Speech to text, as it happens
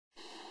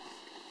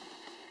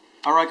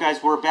Alright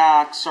guys, we're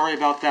back. Sorry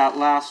about that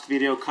last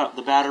video.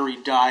 The battery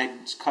died.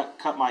 It's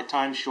cut my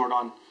time short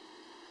on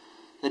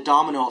the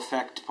domino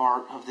effect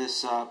part of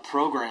this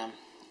program.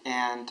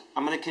 And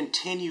I'm going to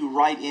continue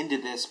right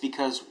into this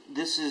because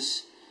this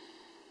is,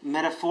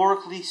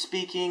 metaphorically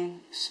speaking,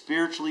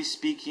 spiritually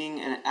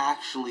speaking, and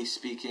actually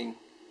speaking,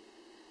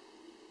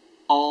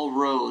 all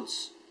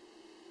roads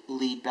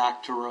lead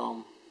back to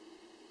Rome.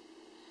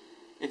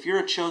 If you're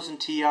a chosen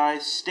TI,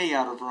 stay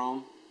out of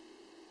Rome.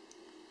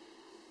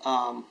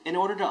 In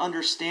order to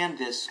understand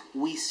this,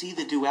 we see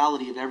the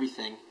duality of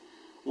everything.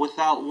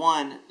 Without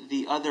one,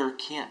 the other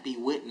can't be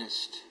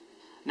witnessed.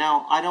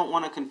 Now, I don't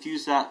want to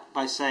confuse that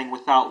by saying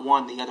without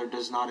one, the other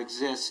does not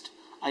exist.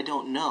 I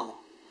don't know.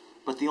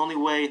 But the only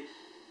way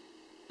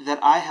that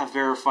I have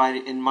verified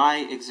in my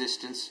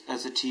existence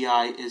as a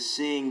TI is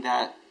seeing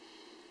that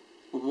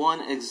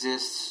one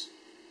exists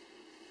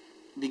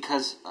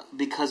because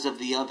of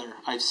the other.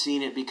 I've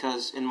seen it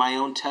because in my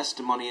own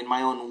testimony, in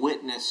my own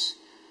witness,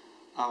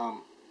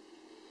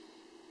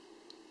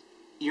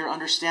 your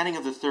understanding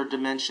of the third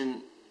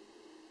dimension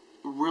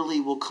really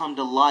will come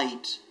to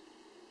light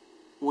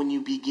when you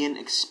begin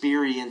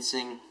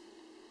experiencing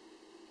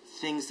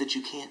things that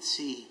you can't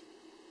see.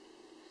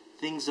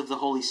 Things of the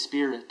Holy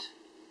Spirit.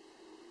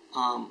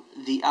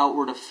 The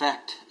outward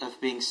effect of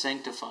being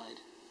sanctified.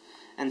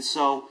 And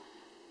so,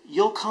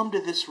 you'll come to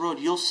this road,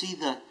 you'll see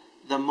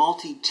the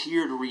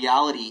multi-tiered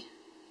reality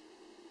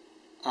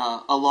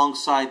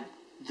alongside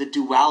the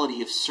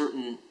duality of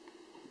certain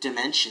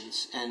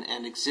dimensions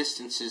and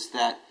existences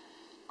that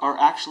are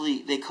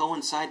actually, they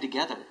coincide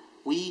together.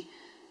 We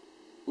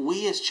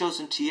as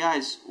chosen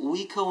TIs,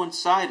 we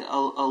coincide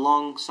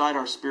alongside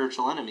our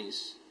spiritual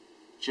enemies,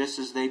 just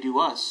as they do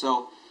us.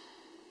 So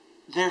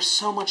there's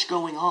so much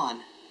going on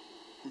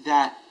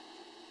that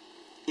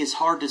is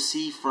hard to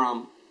see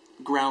from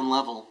ground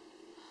level.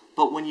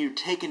 But when you're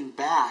taken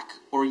back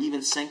or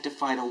even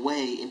sanctified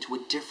away into a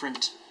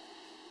different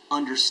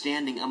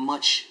understanding, a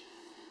much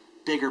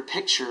bigger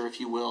picture, if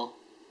you will,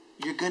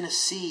 you're going to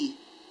see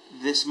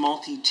this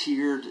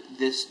multi-tiered,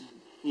 this,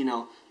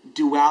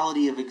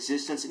 duality of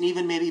existence, and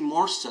even maybe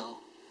more so.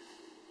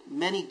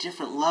 Many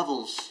different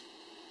levels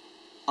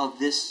of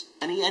this.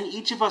 And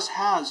each of us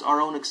has our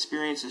own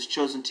experience as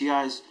chosen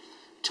TIs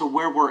to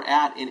where we're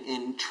at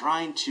in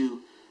trying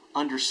to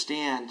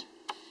understand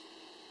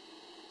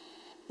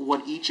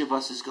what each of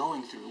us is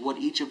going through, what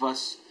each of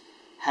us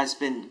has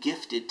been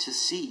gifted to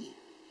see.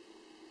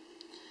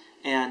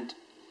 And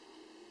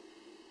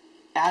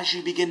as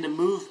you begin to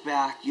move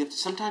back,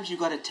 sometimes you've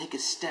got to take a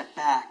step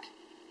back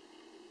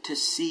to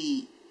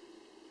see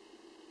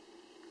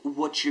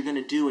what you're going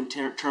to do in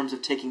terms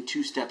of taking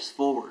 2 steps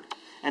forward.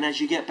 And as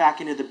you get back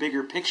into the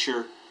bigger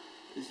picture,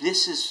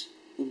 this is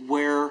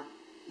where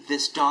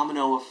this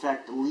domino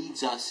effect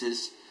leads us,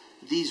 is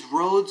these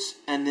roads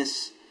and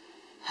this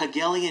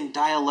Hegelian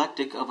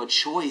dialectic of a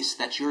choice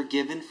that you're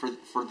given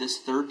for this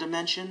third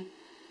dimension.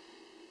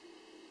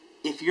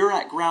 If you're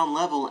at ground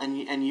level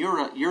and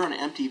you're an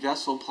empty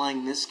vessel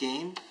playing this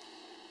game,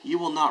 you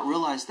will not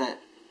realize that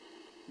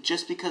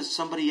just because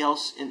somebody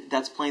else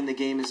that's playing the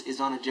game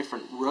is on a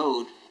different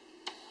road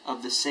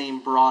of the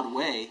same broad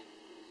way,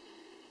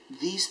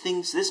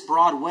 this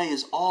broad way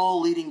is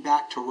all leading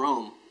back to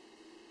Rome.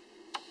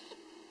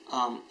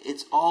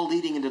 It's all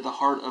leading into the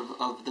heart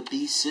of the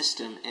beast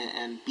system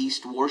and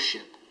beast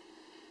worship.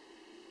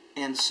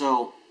 And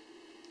so,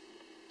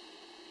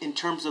 in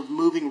terms of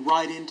moving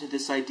right into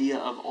this idea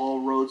of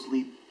all roads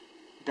lead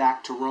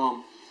back to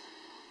Rome,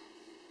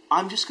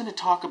 I'm just going to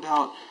talk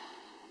about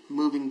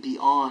moving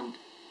beyond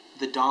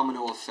the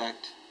domino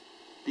effect,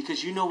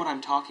 because you know what I'm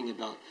talking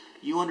about.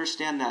 You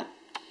understand that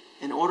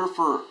in order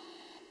for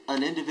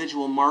an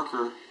individual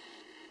marker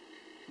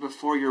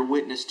before your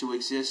witness to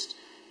exist,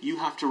 you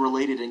have to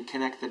relate it and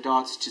connect the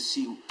dots to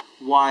see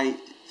why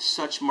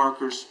such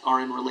markers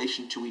are in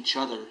relation to each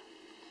other,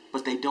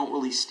 but they don't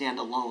really stand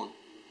alone.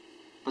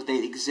 But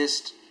they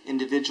exist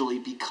individually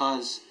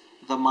because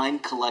the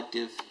mind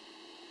collective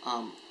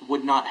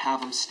would not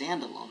have them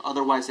stand alone.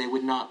 Otherwise, they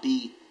would not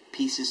be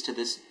pieces to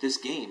this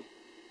game,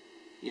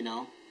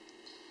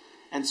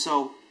 And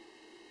so,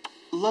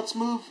 let's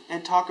move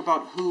and talk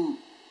about who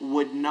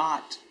would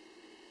not,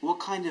 what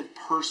kind of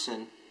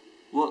person,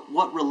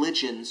 what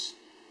religions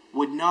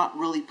would not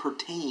really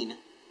pertain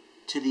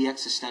to the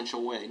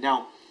existential way.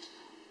 Now,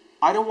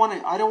 I don't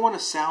want to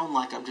sound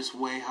like I'm just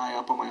way high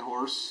up on my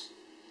horse,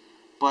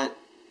 but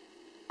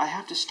I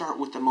have to start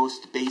with the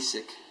most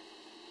basic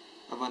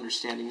of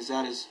understandings.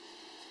 That is,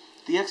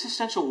 the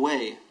existential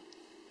way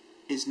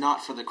is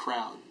not for the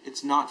crowd.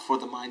 It's not for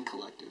the mind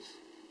collective.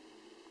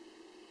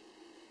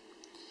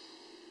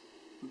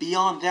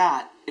 Beyond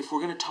that, if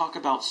we're going to talk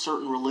about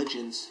certain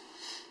religions,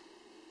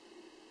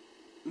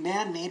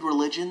 man-made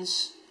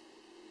religions,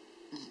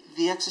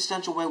 the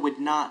existential way would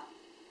not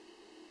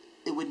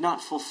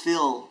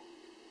fulfill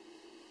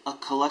a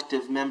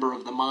collective member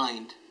of the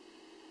mind.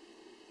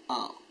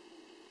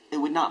 It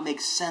would not make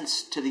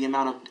sense to the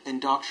amount of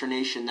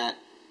indoctrination that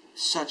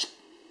such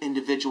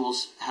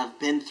individuals have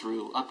been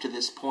through up to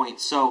this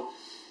point. So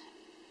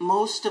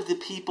most of the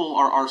people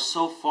are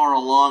so far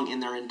along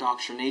in their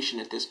indoctrination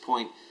at this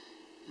point,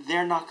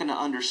 they're not going to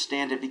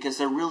understand it because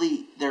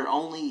they're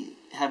only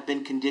have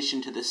been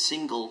conditioned to the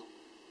single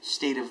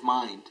state of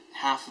mind,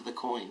 half of the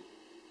coin.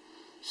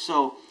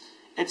 So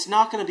it's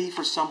not going to be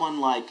for someone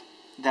like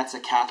that's a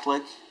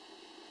Catholic.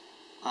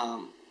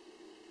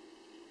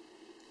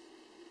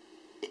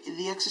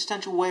 The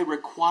existential way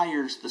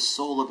requires the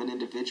soul of an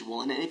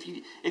individual, and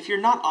if you're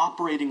not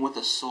operating with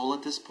a soul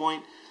at this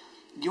point,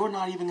 you're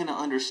not even going to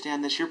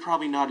understand this. You're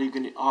probably not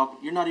even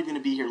going to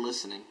be here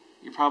listening.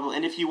 You're probably,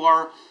 and if you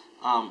are,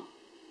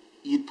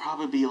 you'd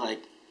probably be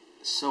like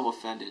so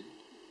offended,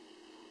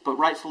 but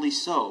rightfully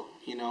so,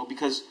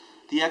 because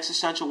the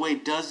existential way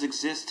does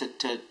exist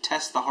to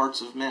test the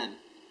hearts of men.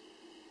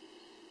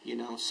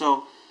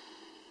 So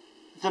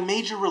the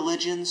major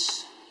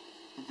religions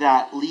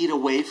that lead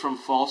away from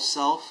false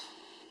self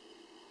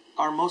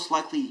are most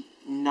likely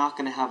not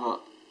going to have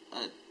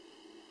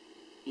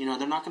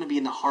they're not going to be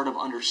in the heart of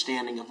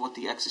understanding of what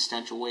the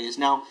existential way is.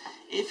 Now,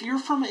 if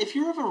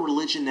you're of a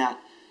religion that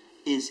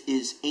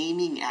is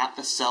aiming at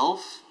the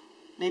self,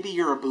 maybe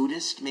you're a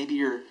Buddhist, maybe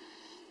you're,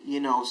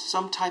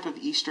 some type of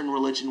Eastern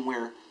religion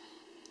where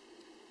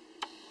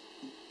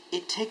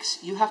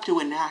you have to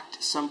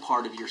enact some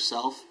part of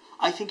yourself.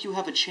 I think you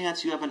have a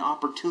chance, you have an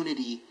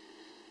opportunity,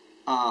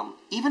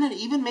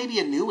 even maybe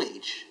a New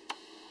Age.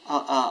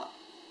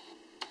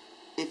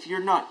 If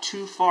you're not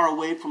too far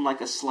away from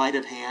like a sleight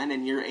of hand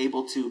and you're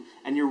able to,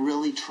 and you're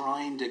really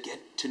trying to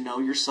get to know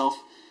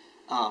yourself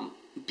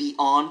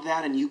beyond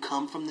that, and you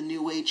come from the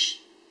New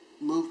Age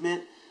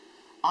movement,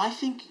 I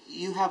think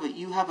you have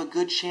a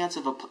good chance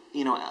of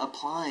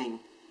applying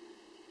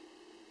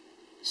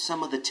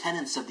some of the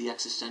tenets of the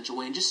existential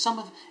way, and just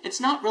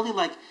it's not really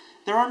like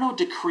there are no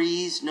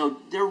decrees,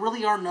 there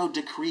really are no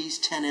decrees,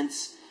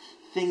 tenets,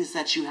 things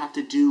that you have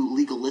to do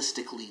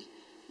legalistically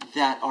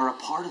that are a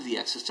part of the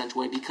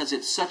existential way, because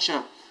it's such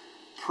a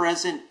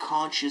present,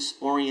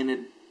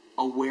 conscious-oriented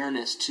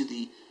awareness to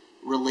the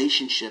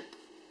relationship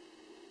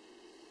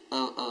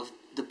of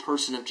the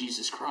person of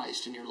Jesus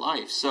Christ in your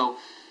life. So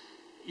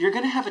you're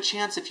going to have a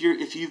chance if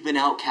you've been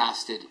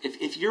outcasted.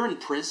 If you're in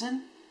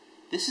prison,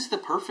 this is the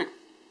perfect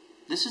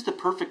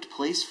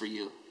place for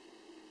you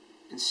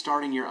in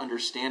starting your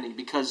understanding,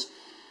 because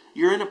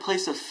you're in a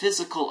place of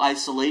physical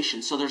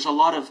isolation. So there's a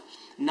lot of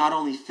not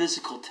only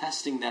physical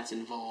testing that's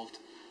involved,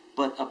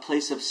 but a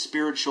place of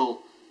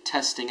spiritual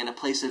testing and a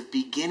place of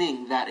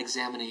beginning that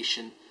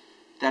examination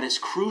that is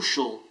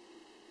crucial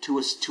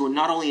to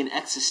not only an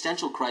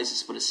existential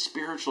crisis, but a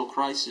spiritual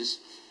crisis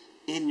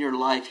in your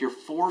life. You're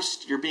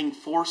being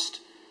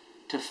forced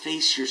to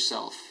face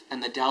yourself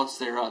and the doubts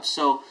thereof.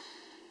 So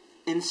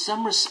in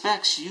some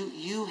respects,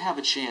 you have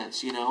a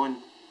chance, and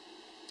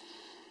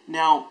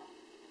now,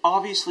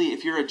 obviously,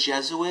 if you're a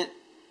Jesuit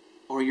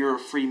or you're a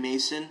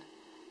Freemason,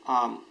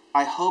 I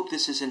hope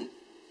the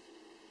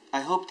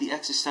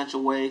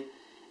existential way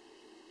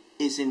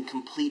is in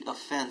complete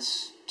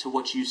offense to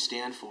what you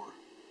stand for,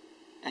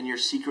 and your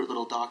secret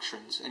little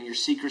doctrines, and your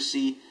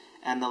secrecy,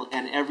 and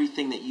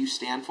everything that you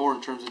stand for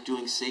in terms of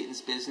doing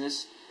Satan's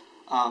business.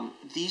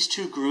 These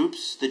two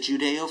groups, the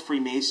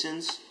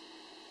Judeo-Freemasons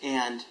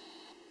and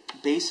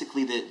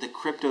basically the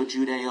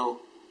crypto-Judeo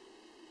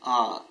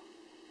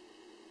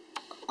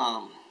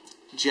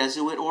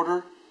Jesuit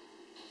order,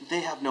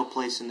 they have no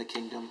place in the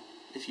kingdom.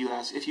 If you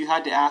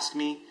had to ask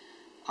me,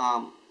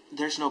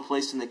 there's no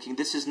place in the kingdom.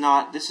 This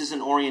is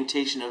an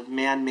orientation of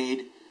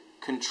man-made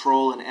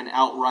control and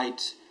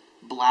outright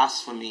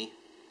blasphemy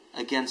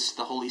against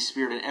the Holy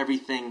Spirit and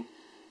everything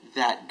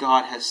that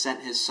God has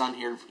sent His Son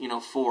here,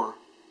 for,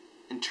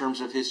 in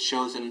terms of His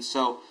chosen. And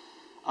so,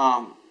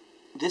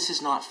 this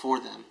is not for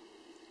them.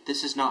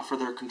 This is not for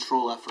their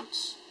control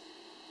efforts.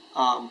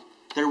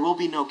 There will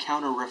be no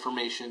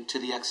counter-reformation to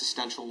the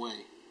existential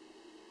way.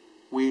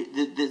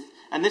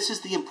 And this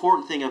is the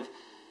important thing of,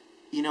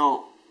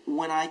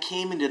 when I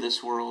came into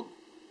this world,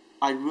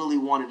 I really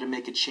wanted to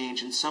make a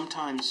change. And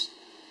sometimes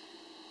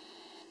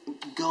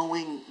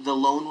going the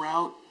lone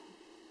route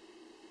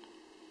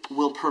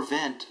will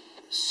prevent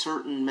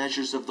certain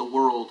measures of the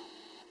world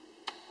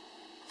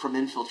from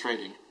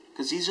infiltrating.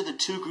 Because these are the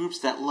two groups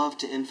that love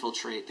to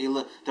infiltrate.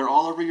 They're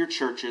all over your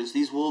churches.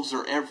 These wolves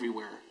are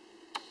everywhere.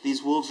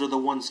 These wolves are the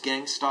ones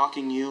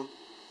gang-stalking you.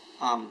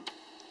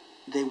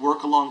 They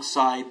work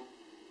alongside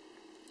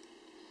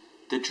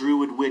the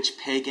Druid, witch,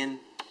 pagan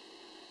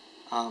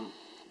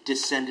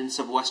descendants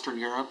of Western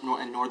Europe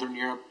and Northern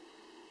Europe.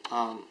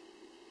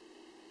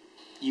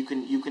 You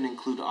can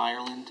include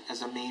Ireland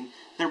as a main.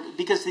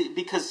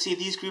 Because see,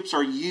 these groups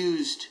are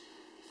used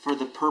for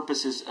the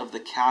purposes of the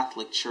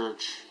Catholic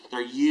Church.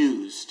 They're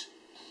used.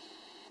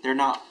 They're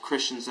not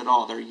Christians at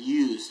all. They're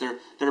used. Their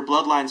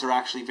bloodlines are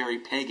actually very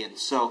pagan.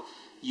 So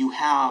you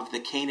have the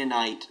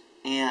Canaanite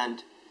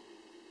and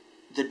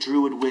the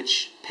Druid,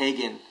 witch,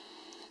 pagan,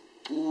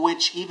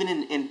 which even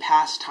in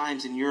past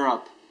times in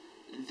Europe,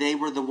 they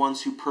were the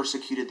ones who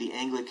persecuted the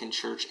Anglican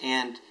Church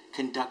and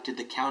conducted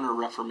the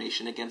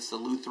counter-reformation against the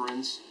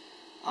Lutherans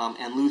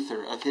and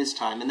Luther of his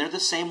time. And they're the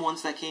same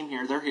ones that came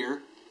here. They're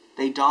here.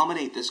 They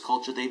dominate this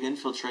culture. They've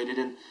infiltrated,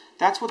 and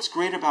that's what's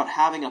great about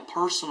having a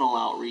personal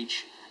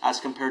outreach as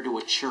compared to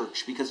a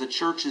church, because a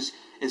church is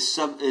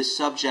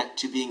subject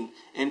to being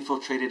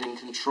infiltrated and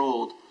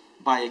controlled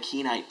by a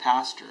Keenite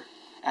pastor,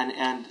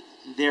 and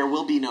there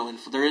will be no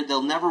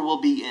there'll never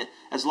will be,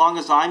 as long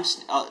as I'm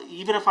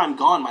even if I'm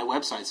gone, my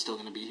website's still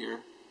going to be here.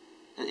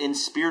 In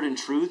spirit and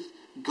truth,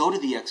 go to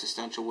the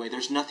existential way.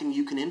 There's nothing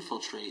you can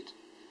infiltrate,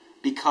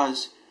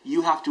 because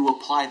you have to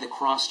apply the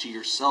cross to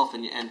yourself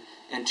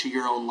and to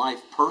your own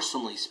life,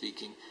 personally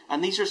speaking.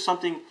 And these are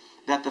something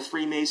that the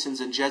Freemasons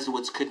and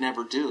Jesuits could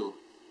never do.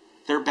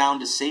 They're bound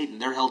to Satan.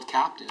 They're held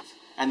captive.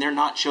 And they're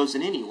not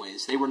chosen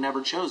anyways. They were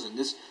never chosen.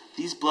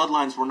 These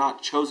bloodlines were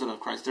not chosen of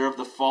Christ. They're of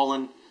the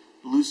fallen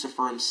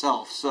Lucifer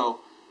himself.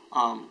 So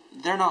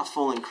they're not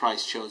full in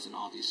Christ chosen,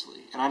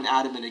 obviously. And I'm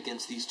adamant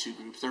against these two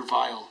groups. They're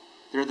vile.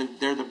 They're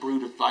the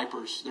brood of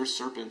vipers. They're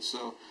serpents.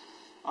 So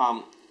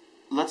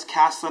let's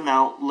cast them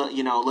out.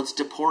 Let's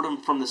deport them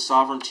from the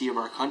sovereignty of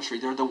our country.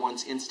 They're the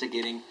ones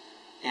instigating,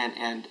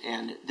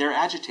 and they're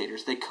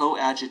agitators. They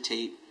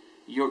co-agitate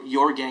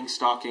your gang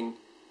stalking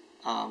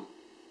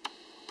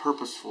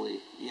purposefully.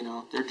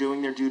 They're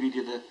doing their duty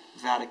to the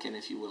Vatican,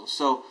 if you will.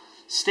 So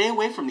stay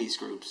away from these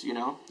groups. You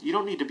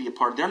don't need to be a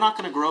part. They're not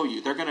going to grow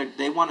you.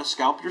 They want to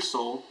scalp your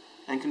soul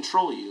and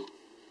control you.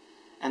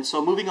 And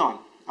so moving on.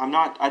 I'm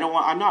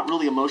not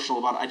really emotional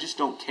about it. I just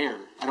don't care.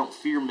 I don't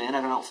fear men.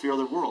 I don't fear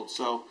the world.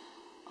 So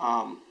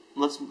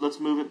let's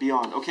move it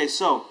beyond. Okay,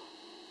 so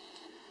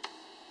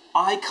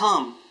I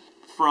come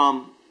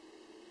from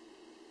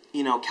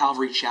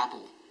Calvary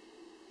Chapel,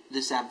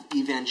 this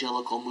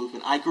evangelical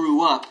movement. I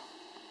grew up,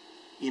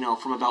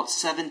 from about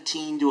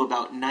 17 to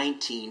about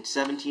 19,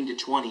 17 to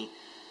 20,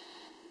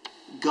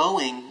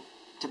 going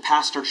to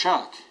Pastor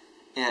Chuck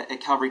at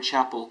Calvary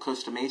Chapel,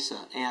 Costa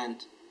Mesa,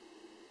 and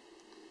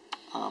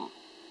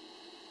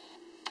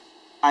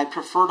I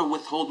prefer to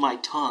withhold my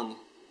tongue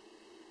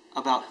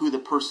about who the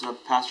person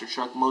of Pastor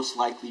Chuck most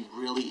likely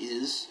really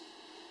is,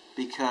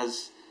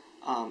 because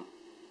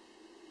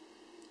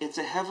it's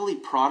a heavily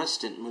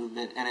Protestant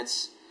movement, and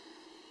it's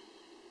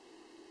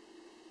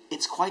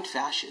quite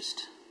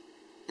fascist.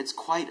 It's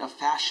quite a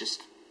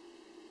fascist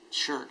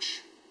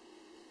church.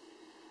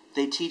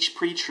 They teach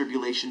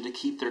pre-tribulation to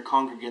keep their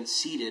congregants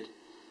seated,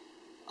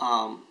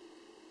 and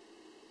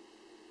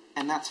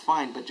that's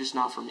fine, but just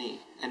not for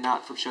me, and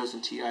not for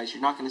chosen TIs.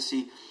 You're not going to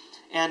see.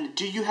 And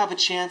do you have a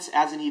chance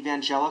as an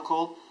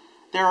evangelical?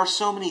 There are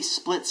so many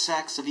split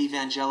sects of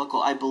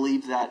evangelical. I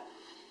believe that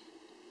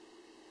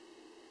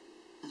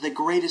the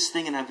greatest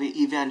thing an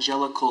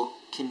evangelical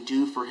can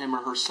do for him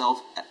or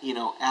herself,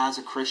 as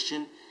a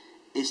Christian,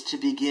 is to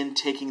begin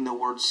taking the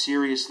word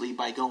seriously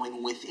by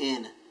going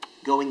within,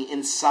 going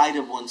inside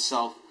of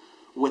oneself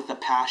with a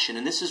passion.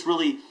 And this is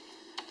really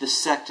the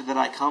sect that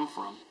I come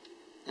from.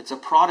 It's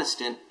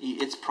Protestant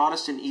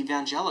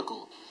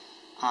evangelical.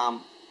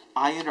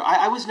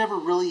 I was never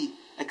really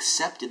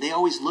accepted. They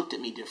always looked at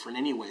me different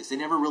anyways. They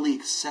never really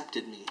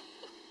accepted me.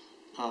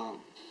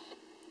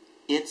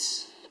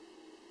 It's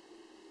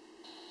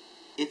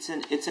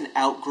an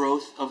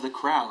outgrowth of the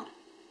crowd.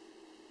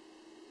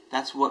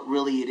 That's what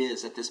really it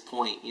is at this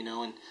point,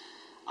 and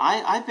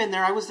I've been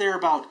there. I was there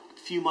about a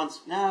few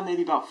months,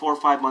 maybe about 4 or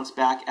 5 months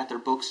back at their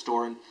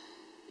bookstore, and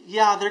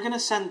yeah,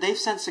 they've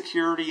sent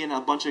security and a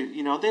bunch of,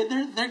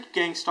 they're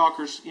gang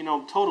stalkers,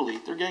 totally.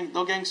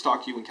 They'll gang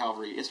stalk you in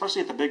Calvary,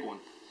 especially at the big one.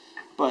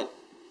 But,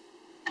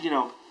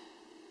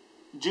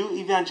 do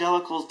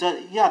evangelicals,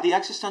 the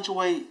existential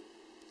way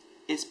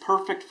is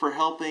perfect for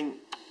helping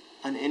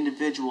an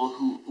individual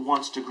who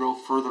wants to grow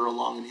further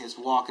along in his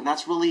walk. And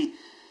that's really,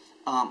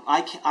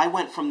 I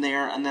went from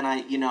there, and then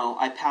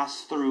I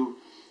passed through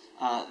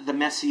the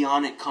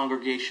Messianic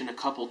congregation a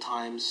couple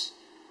times,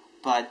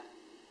 but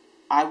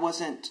I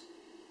wasn't.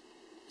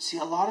 See,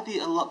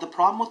 the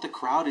problem with the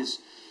crowd is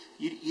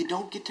you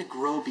don't get to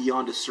grow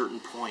beyond a certain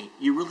point.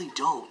 You really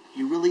don't.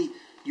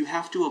 You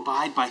have to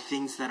abide by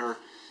things that are,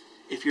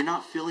 if you're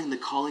not feeling the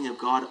calling of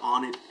God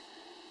on it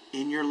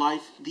in your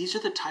life, these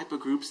are the type of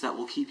groups that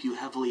will keep you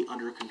heavily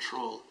under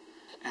control,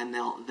 and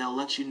they'll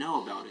let you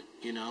know about it,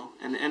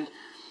 And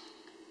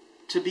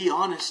to be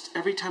honest,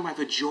 every time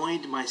I've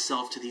joined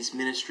myself to these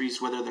ministries,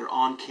 whether they're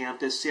on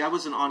campus, see, I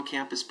was an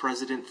on-campus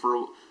president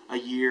for a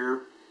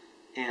year,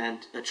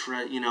 and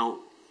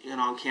an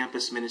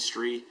on-campus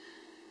ministry,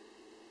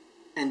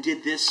 and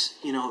did this,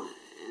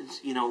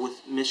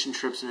 with mission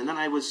trips, and then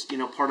I was,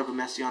 part of a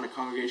Messianic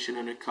congregation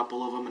and a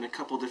couple of them, and a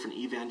couple different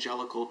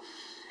evangelical.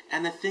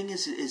 And the thing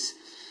is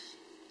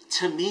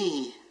to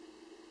me,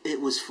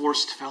 it was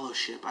forced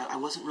fellowship. I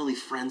wasn't really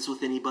friends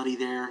with anybody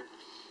there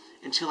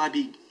until I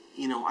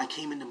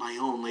came into my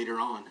own later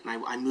on,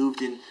 and I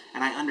moved in,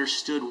 and I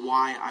understood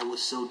why I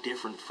was so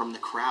different from the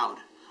crowd.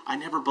 I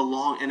never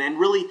belonged, and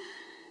really,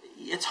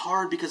 it's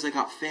hard because I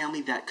got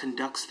family that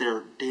conducts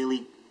their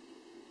daily,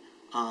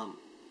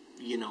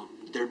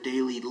 their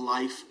daily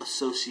life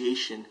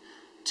association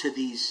to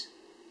these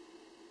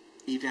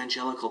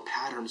evangelical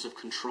patterns of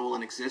control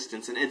and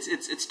existence, and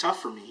it's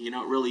tough for me,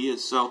 it really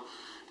is. So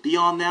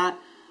beyond that,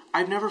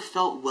 I've never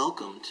felt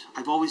welcomed.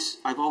 I've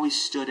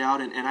always stood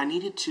out, and I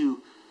needed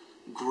to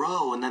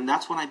grow. And then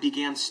that's when I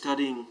began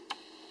studying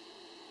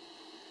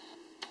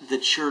the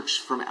church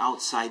from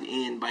outside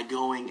in, by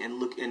going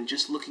and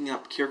just looking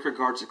up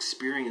Kierkegaard's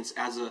experience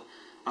as a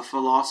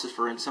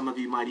philosopher, and some of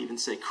you might even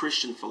say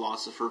Christian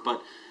philosopher.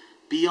 But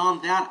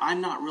beyond that,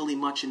 I'm not really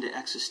much into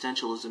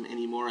existentialism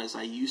anymore as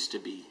I used to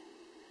be,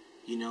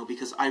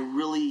 because I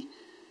really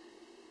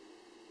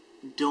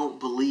don't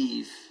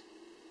believe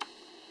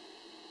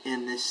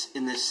in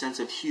this sense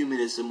of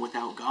humanism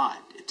without God.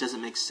 It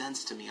doesn't make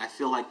sense to me. I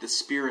feel like the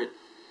Spirit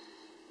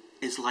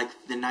is like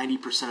the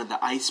 90% of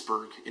the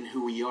iceberg in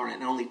who we are,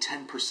 and only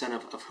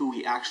 10% of who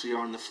we actually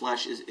are in the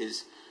flesh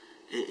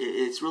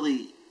it's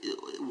really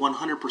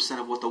 100%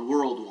 of what the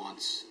world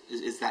wants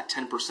is that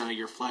 10% of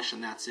your flesh,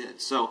 and that's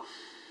it. So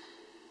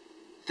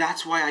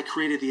that's why I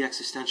created the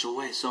existential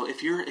way. So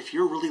if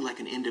you're really like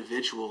an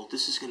individual,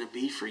 this is going to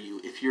be for you.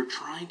 If you're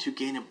trying to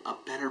gain a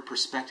better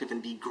perspective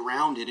and be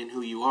grounded in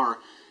who you are,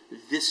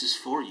 this is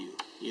for you.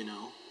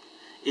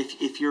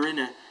 If you're in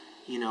a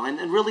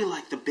and really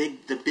like the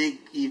big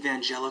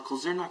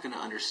evangelicals, they're not going to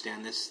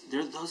understand this.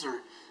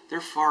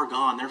 They're far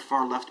gone. They're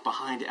far left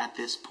behind at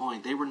this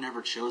point. They were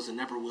never chosen,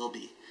 never will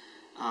be.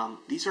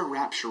 These are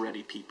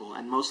rapture-ready people,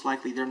 and most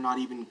likely they're not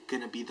even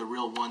going to be the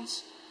real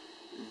ones,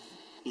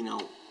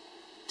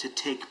 to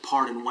take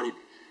part in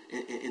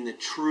in the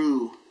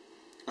true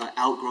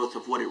outgrowth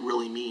of what it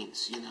really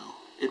means.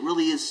 It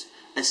really is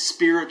a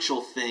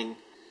spiritual thing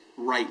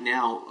right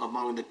now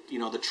among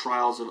the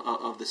trials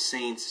of the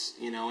saints,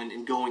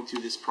 and going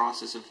through this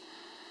process of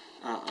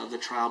the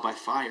trial by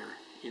fire,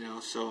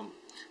 so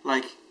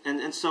like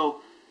and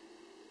so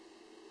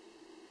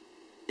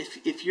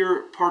if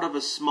you're part of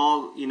a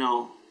small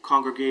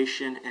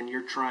congregation, and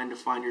you're trying to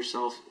find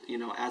yourself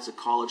as a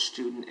college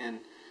student, and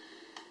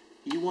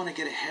you want to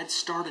get a head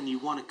start and you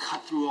want to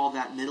cut through all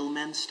that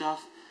middlemen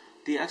stuff,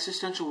 the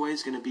existential way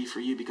is going to be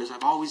for you, because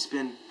I've always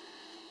been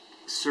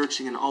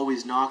searching and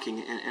always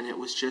knocking, and it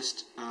was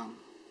just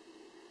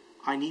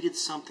I needed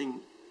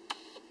something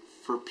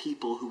for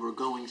people who were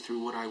going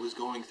through what I was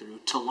going through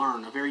to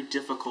learn. A very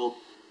difficult,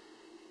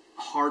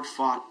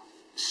 hard-fought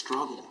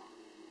struggle.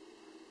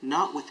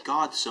 Not with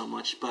God so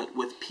much, but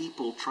with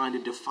people trying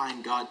to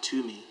define God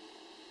to me.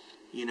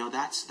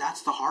 That's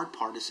the hard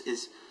part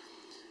is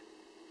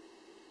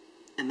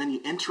and then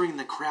you entering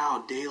the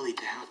crowd daily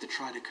to have to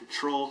try to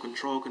control.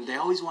 They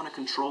always want to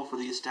control for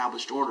the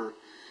established order.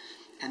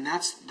 And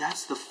that's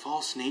the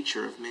false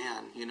nature of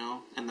man,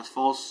 and the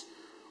false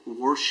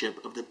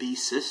worship of the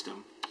beast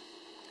system.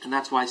 And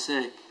that's why I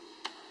say,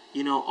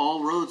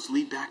 all roads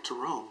lead back to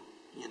Rome,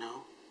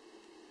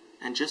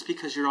 And just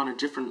because you're on a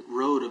different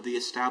road of the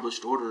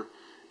established order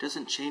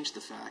doesn't change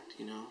the fact,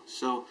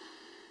 So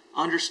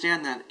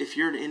understand that if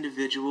you're an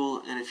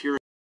individual, and if you're